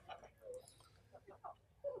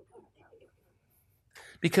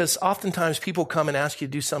 Because oftentimes people come and ask you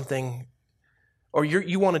to do something, or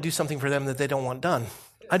you want to do something for them that they don't want done.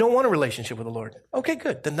 I don't want a relationship with the Lord. Okay,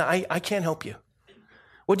 good. Then I can't help you.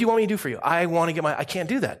 What do you want me to do for you? I can't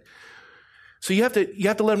do that. So you have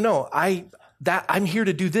to let them know, I'm here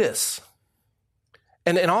to do this.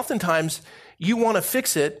 And oftentimes you want to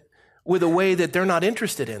fix it with a way that they're not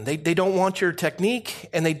interested in. They don't want your technique,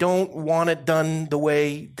 and they don't want it done the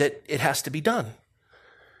way that it has to be done.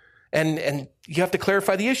 And you have to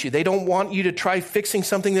clarify the issue. They don't want you to try fixing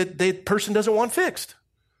something that the person doesn't want fixed.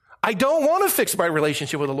 I don't want to fix my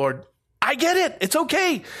relationship with the Lord. I get it. It's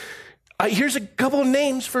okay. Here's a couple of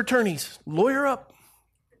names for attorneys. Lawyer up.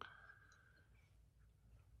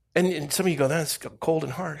 And some of you go, that's cold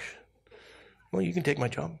and harsh. Well, you can take my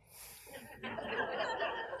job.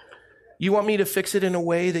 You want me to fix it in a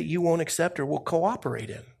way that you won't accept or will cooperate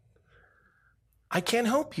in. I can't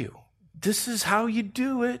help you. This is how you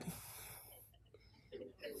do it.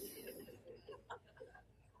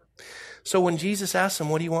 So when Jesus asks them,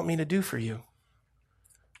 what do you want me to do for you?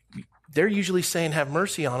 They're usually saying, have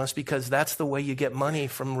mercy on us, because that's the way you get money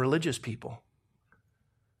from religious people.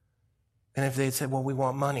 And if they'd said, well, we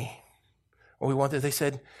want money, or we want that, they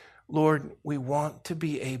said, Lord, we want to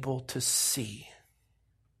be able to see.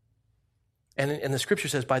 And the scripture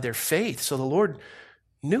says by their faith. So the Lord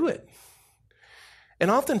knew it.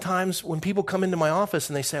 And oftentimes when people come into my office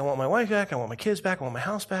and they say, I want my wife back, I want my kids back, I want my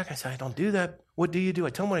house back, I say, I don't do that. What do you do? I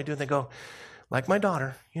tell them what I do, and they go, like my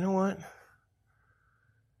daughter, you know what?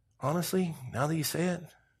 Honestly, now that you say it,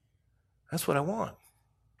 that's what I want.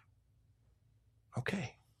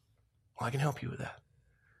 Okay. Well, I can help you with that.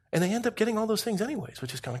 And they end up getting all those things anyways,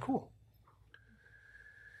 which is kind of cool.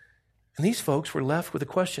 And these folks were left with a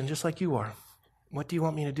question just like you are. What do you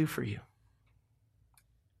want me to do for you?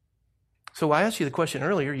 So I asked you the question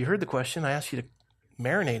earlier. You heard the question. I asked you to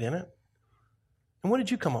marinate in it. And what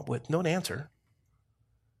did you come up with? No answer.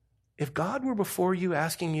 If God were before you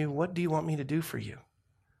asking you, what do you want me to do for you?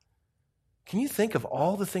 Can you think of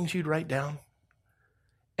all the things you'd write down?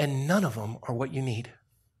 And none of them are what you need.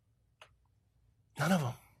 None of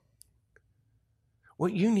them.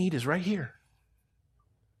 What you need is right here.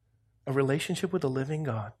 A relationship with the living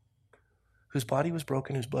God, whose body was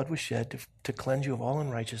broken, whose blood was shed to cleanse you of all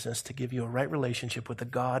unrighteousness, to give you a right relationship with the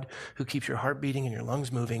God who keeps your heart beating and your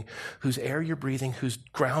lungs moving, whose air you're breathing, whose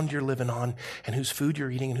ground you're living on, and whose food you're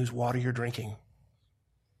eating and whose water you're drinking.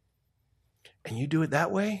 And you do it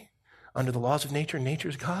that way, under the laws of nature, and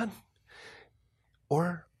nature's God,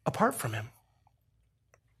 or apart from him.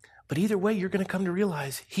 But either way, you're going to come to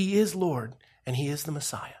realize he is Lord and he is the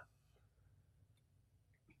Messiah.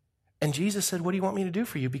 And Jesus said, what do you want me to do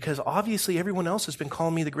for you? Because obviously everyone else has been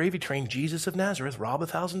calling me the gravy train, Jesus of Nazareth, Rob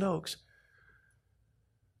 1,000 Oaks.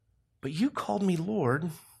 But you called me Lord,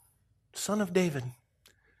 Son of David.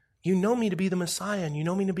 You know me to be the Messiah, and you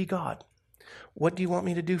know me to be God. What do you want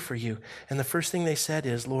me to do for you? And the first thing they said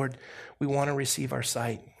is, Lord, we want to receive our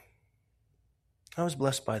sight. I was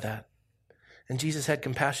blessed by that. And Jesus had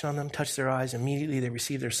compassion on them, touched their eyes. Immediately they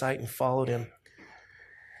received their sight and followed him.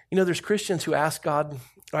 You know, there's Christians who ask God,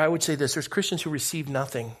 or I would say this, there's Christians who receive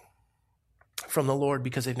nothing from the Lord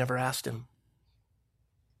because they've never asked him.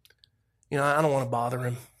 You know, I don't want to bother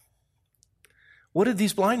him. What did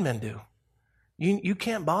these blind men do? You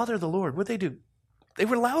can't bother the Lord. What did they do? They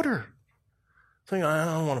were louder. So, you know, I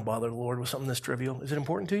don't want to bother the Lord with something this trivial. Is it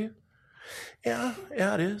important to you? Yeah,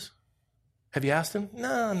 it is. Have you asked him?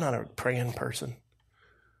 No, I'm not a praying person.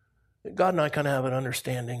 God and I kind of have an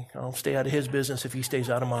understanding. I'll stay out of his business if he stays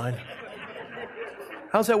out of mine.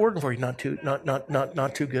 How's that working for you? Not too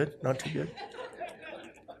good. Not too good.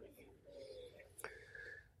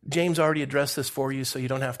 James already addressed this for you, so you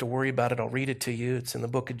don't have to worry about it. I'll read it to you. It's in the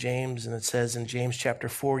book of James, and it says in James chapter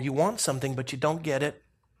 4, you want something, but you don't get it.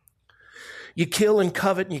 You kill and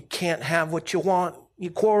covet, and you can't have what you want. You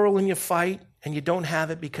quarrel and you fight, and you don't have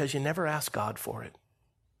it because you never asked God for it.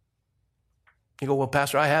 You go, well,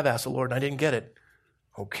 Pastor, I have asked the Lord, and I didn't get it.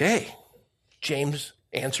 Okay. James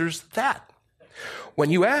answers that. When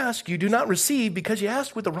you ask, you do not receive because you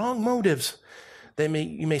asked with the wrong motives.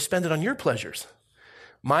 You may spend it on your pleasures.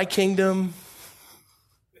 My kingdom,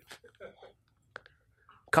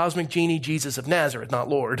 Cosmic genie, Jesus of Nazareth, not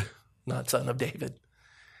Lord, not son of David.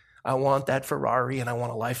 I want that Ferrari and I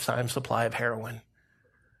want a lifetime supply of heroin.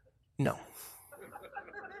 No.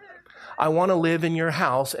 I want to live in your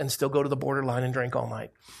house and still go to the borderline and drink all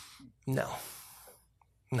night. No,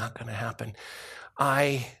 not going to happen.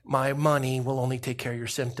 My money will only take care of your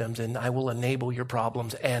symptoms, and I will enable your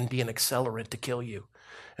problems and be an accelerant to kill you.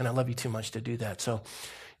 And I love you too much to do that. So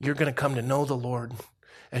you're going to come to know the Lord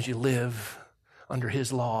as you live under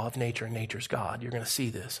his law of nature and nature's God. You're going to see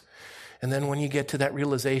this. And then when you get to that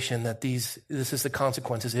realization that this is the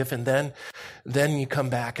consequences, if and then you come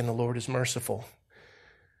back and the Lord is merciful.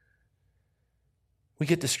 We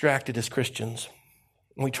get distracted as Christians,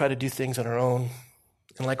 and we try to do things on our own.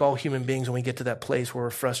 And like all human beings, when we get to that place where we're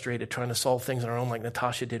frustrated trying to solve things on our own, like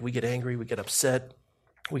Natasha did, we get angry, we get upset,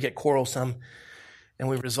 we get quarrelsome, and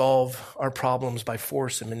we resolve our problems by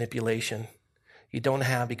force and manipulation. You don't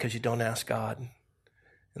have because you don't ask God.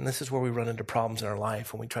 And this is where we run into problems in our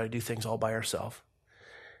life when we try to do things all by ourselves.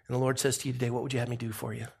 And the Lord says to you today, what would you have me do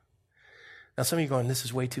for you? Now, some of you are going, this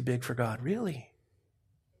is way too big for God. Really?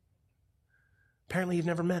 Apparently, you've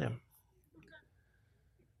never met him.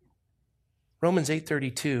 Romans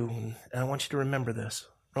 8:32, and I want you to remember this.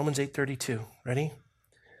 Romans 8:32, ready?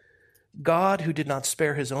 God, who did not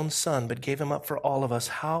spare his own son, but gave him up for all of us,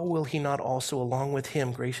 how will he not also, along with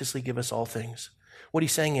him, graciously give us all things? What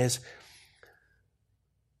he's saying is,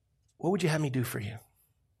 what would you have me do for you?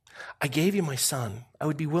 I gave you my son. I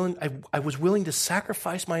was willing to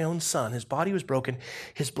sacrifice my own son. His body was broken.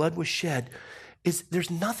 His blood was shed. There's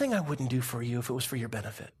nothing I wouldn't do for you if it was for your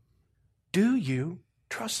benefit. Do you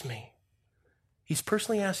trust me? He's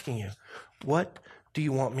personally asking you, what do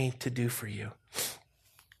you want me to do for you?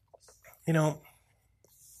 You know,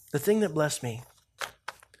 the thing that blessed me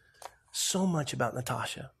so much about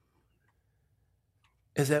Natasha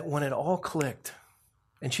is that when it all clicked,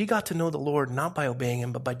 and she got to know the Lord not by obeying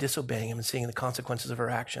him, but by disobeying him and seeing the consequences of her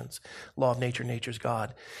actions, law of nature, nature's God.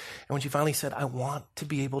 And when she finally said, I want to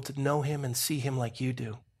be able to know him and see him like you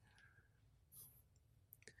do,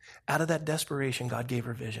 out of that desperation, God gave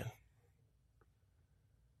her vision.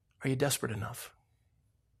 Are you desperate enough?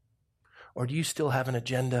 Or do you still have an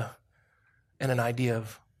agenda and an idea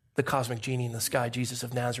of the cosmic genie in the sky, Jesus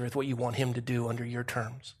of Nazareth, what you want him to do under your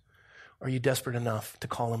terms? Are you desperate enough to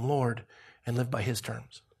call him Lord and live by his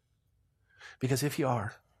terms? Because if you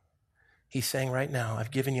are, he's saying right now,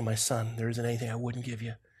 I've given you my son. There isn't anything I wouldn't give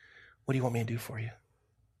you. What do you want me to do for you?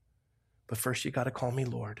 But first you got to call me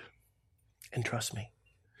Lord and trust me.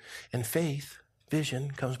 And faith,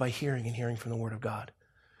 vision, comes by hearing, and hearing from the word of God.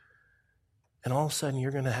 And all of a sudden,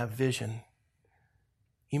 you're going to have vision.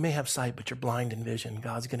 You may have sight, but you're blind in vision.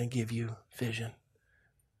 God's going to give you vision.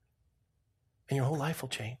 And your whole life will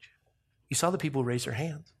change. You saw the people raise their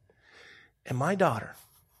hands. And my daughter,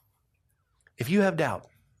 if you have doubt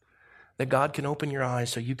that God can open your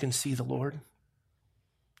eyes so you can see the Lord,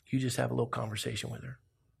 you just have a little conversation with her.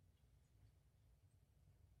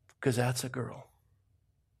 Because that's a girl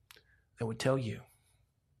that would tell you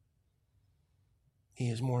he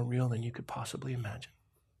is more real than you could possibly imagine.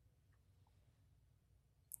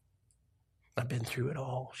 I've been through it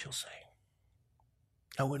all, she'll say.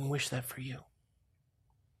 I wouldn't wish that for you.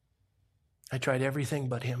 I tried everything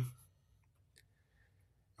but him.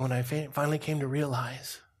 When I finally came to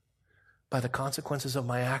realize by the consequences of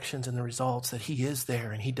my actions and the results that he is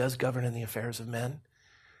there and he does govern in the affairs of men,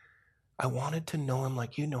 I wanted to know him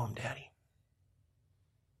like you know him, Daddy.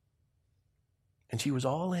 And she was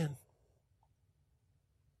all in.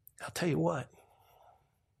 I'll tell you what,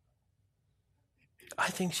 I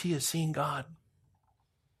think she has seen God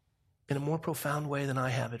in a more profound way than I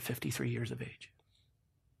have at 53 years of age.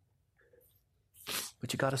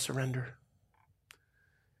 But you got to surrender.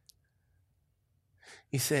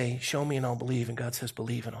 You say, show me and I'll believe, and God says,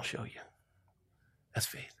 believe and I'll show you. That's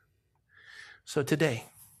faith. So today,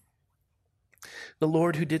 the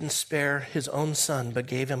Lord who didn't spare his own son but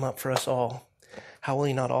gave him up for us all, how will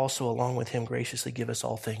he not also, along with him, graciously give us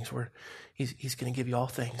all things? He's going to give you all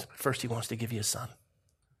things, but first he wants to give you a son.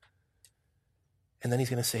 And then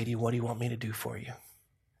he's going to say to you, what do you want me to do for you?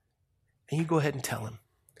 And you go ahead and tell him.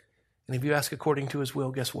 And if you ask according to his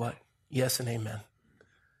will, guess what? Yes and amen.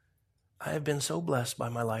 I have been so blessed by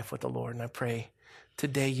my life with the Lord, and I pray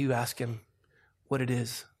today you ask him what it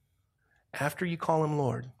is. After you call him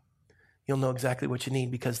Lord, you'll know exactly what you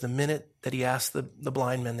need, because the minute that he asked the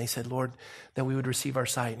blind men, they said, Lord, that we would receive our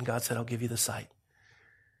sight. And God said, I'll give you the sight.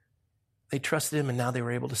 They trusted him, and now they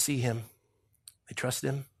were able to see him. They trusted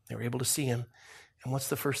him. They were able to see him. And what's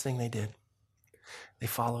the first thing they did? They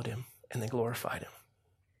followed him, and they glorified him.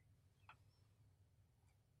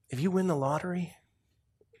 If you win the lottery,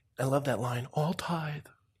 I love that line, all tithe.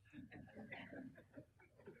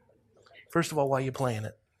 First of all, why are you playing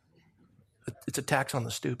it? It's a tax on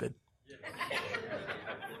the stupid.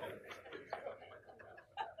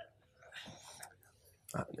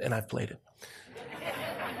 And I've played it.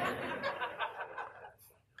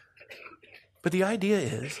 But the idea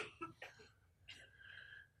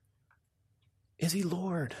is he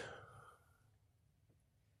Lord?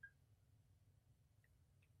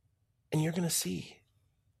 And you're going to see,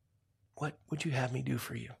 what would you have me do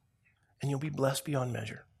for you? And you'll be blessed beyond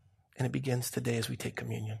measure. And it begins today as we take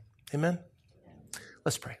communion. Amen?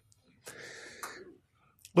 Let's pray.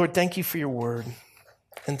 Lord, thank you for your word.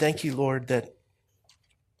 And thank you, Lord, that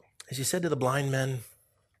as you said to the blind men,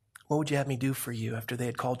 what would you have me do for you after they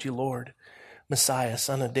had called you Lord, Messiah,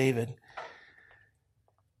 Son of David?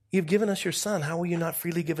 You've given us your Son. How will you not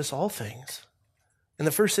freely give us all things? And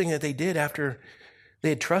the first thing that they did after they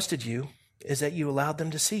had trusted you is that you allowed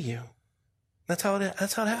them to see you. That's how it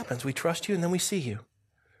happens. We trust you and then we see you.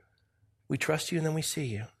 We trust you and then we see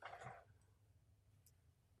you.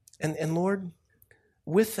 And Lord,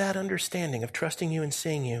 with that understanding of trusting you and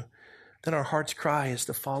seeing you, then our heart's cry is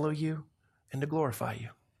to follow you and to glorify you.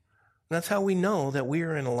 And that's how we know that we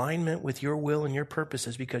are in alignment with your will and your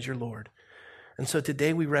purposes because you're Lord. And so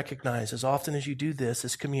today we recognize, as often as you do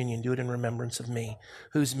this communion, do it in remembrance of me.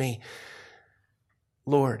 Who's me?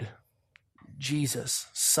 Lord, Jesus,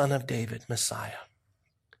 Son of David, Messiah,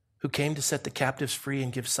 who came to set the captives free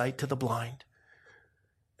and give sight to the blind.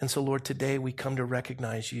 And so, Lord, today we come to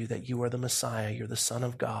recognize you, that you are the Messiah, you're the Son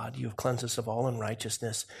of God, you have cleansed us of all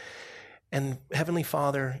unrighteousness. And Heavenly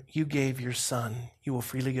Father, you gave your Son. You will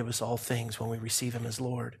freely give us all things when we receive him as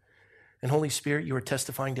Lord. And Holy Spirit, you are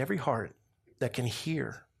testifying to every heart that can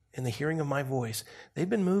hear in the hearing of my voice. They've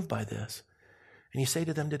been moved by this. And you say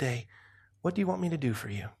to them today, what do you want me to do for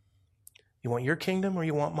you? You want your kingdom or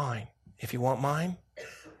you want mine? If you want mine,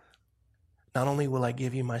 not only will I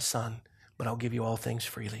give you my Son, but I'll give you all things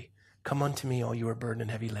freely. Come unto me, all you are burdened and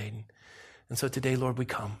heavy laden. And so today, Lord, we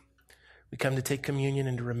come. We come to take communion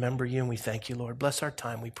and to remember you, and we thank you, Lord. Bless our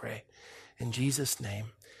time, we pray. In Jesus' name,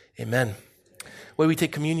 amen. The way we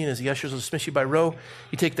take communion is the ushers will dismiss you by row.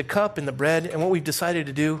 You take the cup and the bread, and what we've decided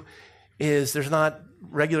to do is there's not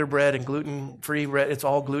regular bread and gluten-free bread. It's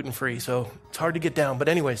all gluten-free, so it's hard to get down. But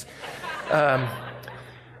anyways,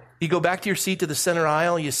 you go back to your seat to the center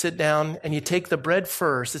aisle, you sit down, and you take the bread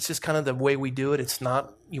first. It's just kind of the way we do it. It's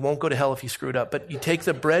not, you won't go to hell if you screw it up, but you take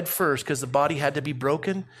the bread first because the body had to be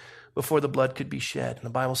broken before the blood could be shed. And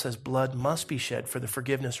the Bible says blood must be shed for the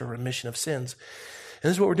forgiveness or remission of sins. And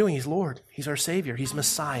this is what we're doing. He's Lord. He's our Savior. He's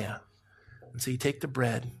Messiah. And so you take the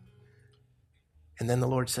bread, and then the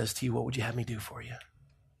Lord says to you, what would you have me do for you?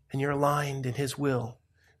 And you're aligned in his will,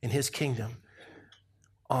 in his kingdom,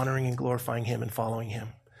 honoring and glorifying him and following him.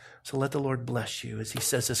 So let the Lord bless you as he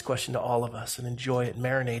says this question to all of us, and enjoy it,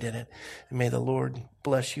 marinate in it. And may the Lord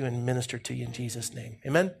bless you and minister to you in Jesus' name.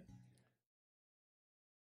 Amen.